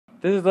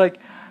This is like,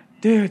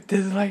 dude,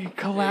 this is like a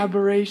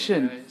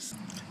collaboration. Hey guys.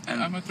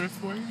 And I'm a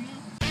thrift warrior now.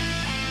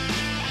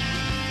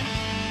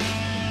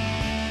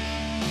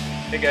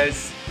 Hey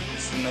guys,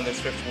 this is another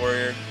Thrift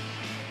Warrior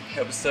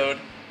episode.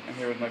 I'm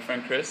here with my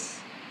friend Chris,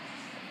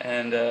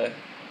 and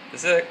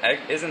this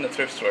isn't a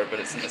thrift store,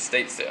 but it's an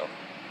estate sale,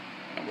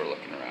 and we're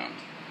looking around.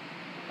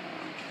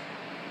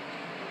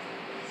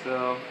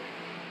 So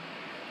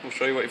we'll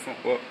show you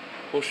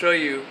we'll show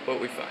you what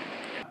we find.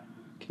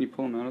 Can you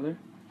pull them out of there?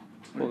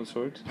 Pull the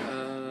swords?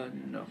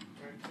 No.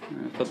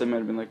 I thought they might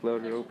have been like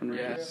louder opener.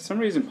 Yeah. For some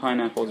reason,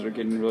 pineapples are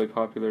getting really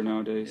popular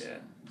nowadays. Yeah,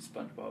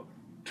 SpongeBob.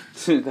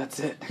 That's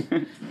it.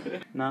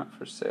 Not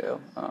for sale.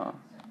 Oh.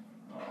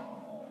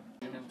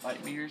 You gonna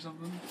invite me or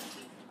something?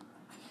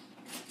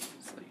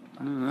 It's like,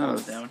 I don't know.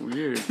 It's down.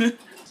 Weird.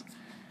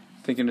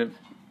 Thinking of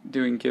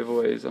doing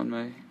giveaways on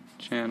my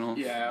channel.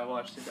 Yeah, I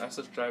watched it. I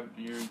subscribed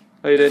to your.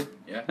 Oh, you did?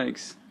 Yeah.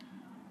 Thanks.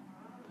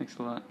 Thanks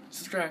a lot.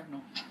 Subscribe,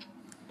 no.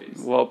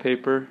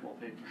 Wallpaper.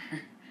 Wallpaper.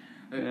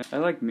 Yeah, I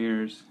like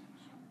mirrors.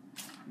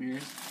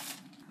 Mirrors.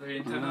 Are you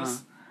into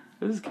this?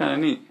 This is kind of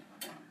neat.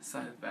 It's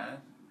not bad.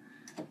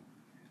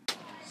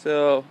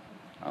 So,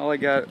 all I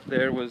got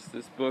there was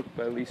this book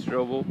by Lee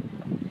Strobel.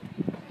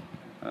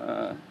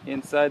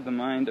 Inside the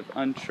Mind of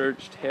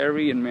Unchurched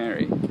Harry and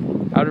Mary.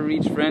 How to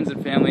Reach Friends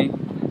and Family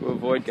Who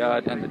Avoid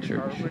God and the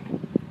Church.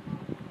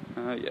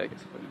 Yeah, I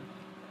guess I would.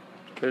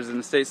 There's an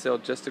estate sale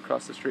just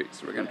across the street,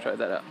 so we're going to try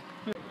that out.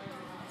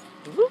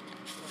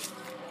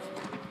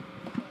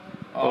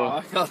 Oh,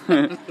 I felt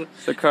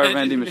it's a car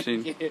vending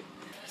machine.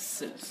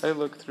 Sis. I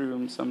look through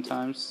them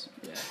sometimes,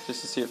 Yeah.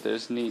 just to see if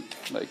there's neat,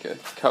 like,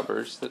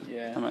 covers that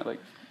Yeah. I might, like,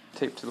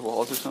 tape to the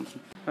walls or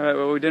something. Alright,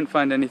 well, we didn't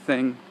find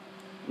anything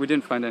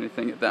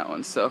at that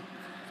one, so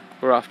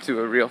we're off to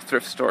a real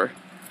thrift store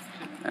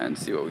and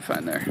see what we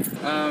find there.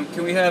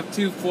 Can we have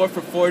 2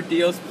 4-for-4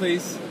 deals,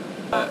 please?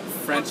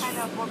 French. What kind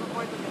of 4x4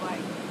 would you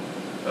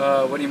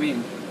like? What do you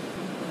mean?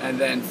 And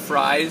then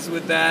fries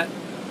with that?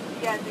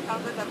 Yes, it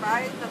comes with the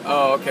fries. The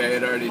Oh, okay,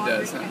 it already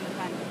does, huh? and the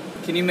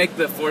sandwich. Can you make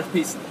the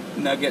 4th-piece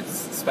nuggets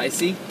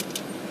spicy?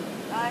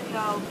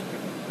 No.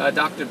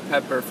 Dr.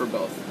 Pepper for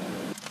both.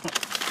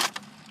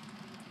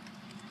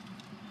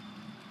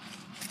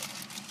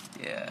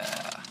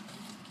 Yeah.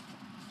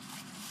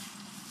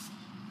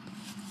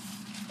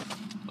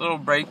 A little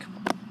break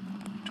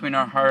between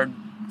our hard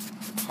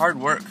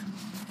work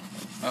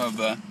of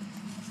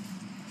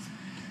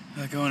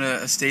going to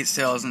estate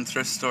sales and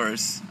thrift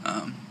stores.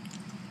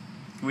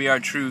 We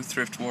are true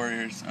thrift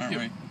warriors, aren't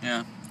we?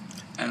 Yeah.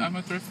 And I'm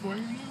a thrift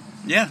warrior now?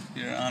 Yeah,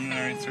 you're an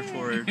honorary thrift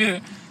warrior.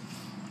 Yeah.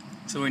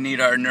 So we need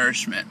our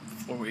nourishment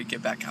before we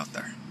get back out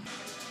there.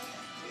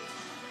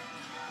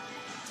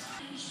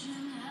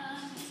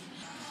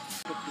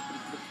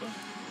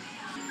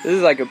 This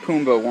is like a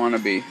Pumbaa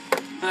wannabe.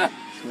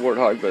 It's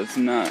warthog, but it's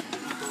not.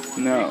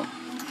 No.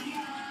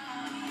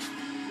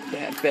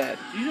 Bad.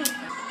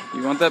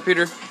 You want that,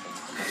 Peter?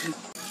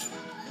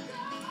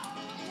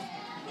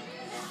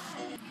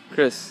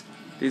 Chris,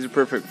 these are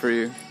perfect for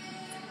you.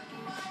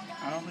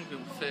 I don't think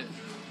it'll fit.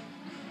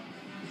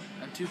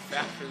 I'm too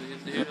fat for these,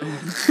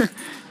 dude.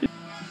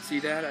 See,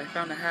 Dad? I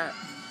found a hat.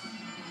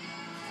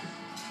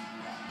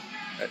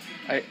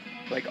 I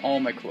like all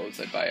my clothes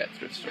I buy at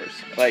thrift stores.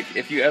 Like,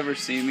 if you ever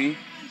see me,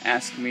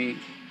 ask me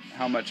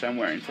how much I'm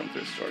wearing from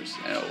thrift stores,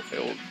 and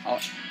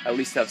I'll at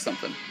least have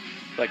something.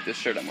 Like this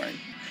shirt I'm wearing.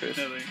 Chris.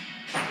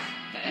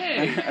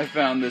 Hey! I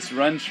found this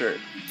run shirt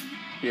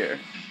here,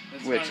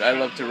 which I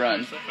love to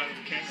run.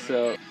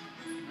 So. I'm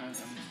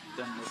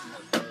done looking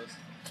at those.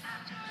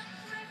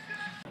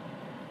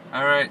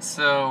 Alright,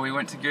 so we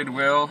went to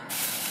Goodwill.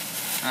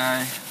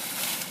 I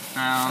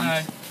found.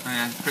 Hi. Oh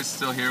yeah, Chris is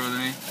still here with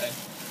me. Hey.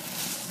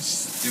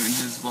 Just doing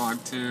his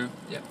vlog too.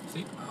 Yep,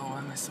 see? Oh, why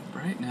am I so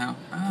bright now?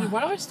 Dude,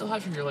 why do I still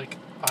have your, like,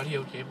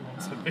 audio cable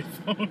instead of my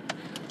phone?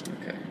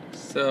 Okay,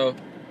 so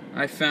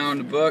I found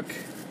a book,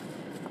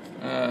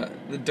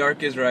 The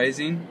Dark is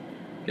Rising.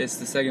 It's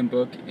the second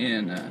book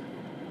in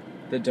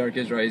the Dark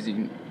is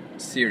Rising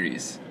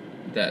series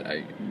that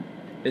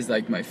is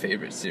like my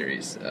favorite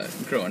series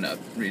growing up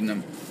reading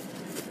them.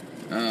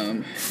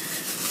 And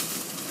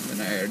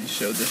then I already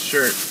showed this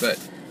shirt, but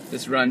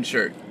this run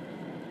shirt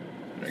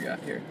that I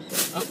got here.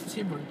 So. Oh,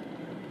 Seaboard.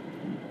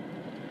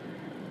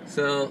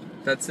 So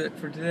that's it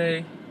for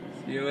today.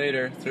 See you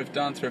later. Thrift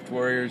on, Thrift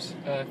Warriors.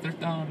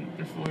 Thrift on,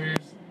 Thrift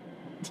Warriors.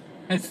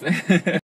 That's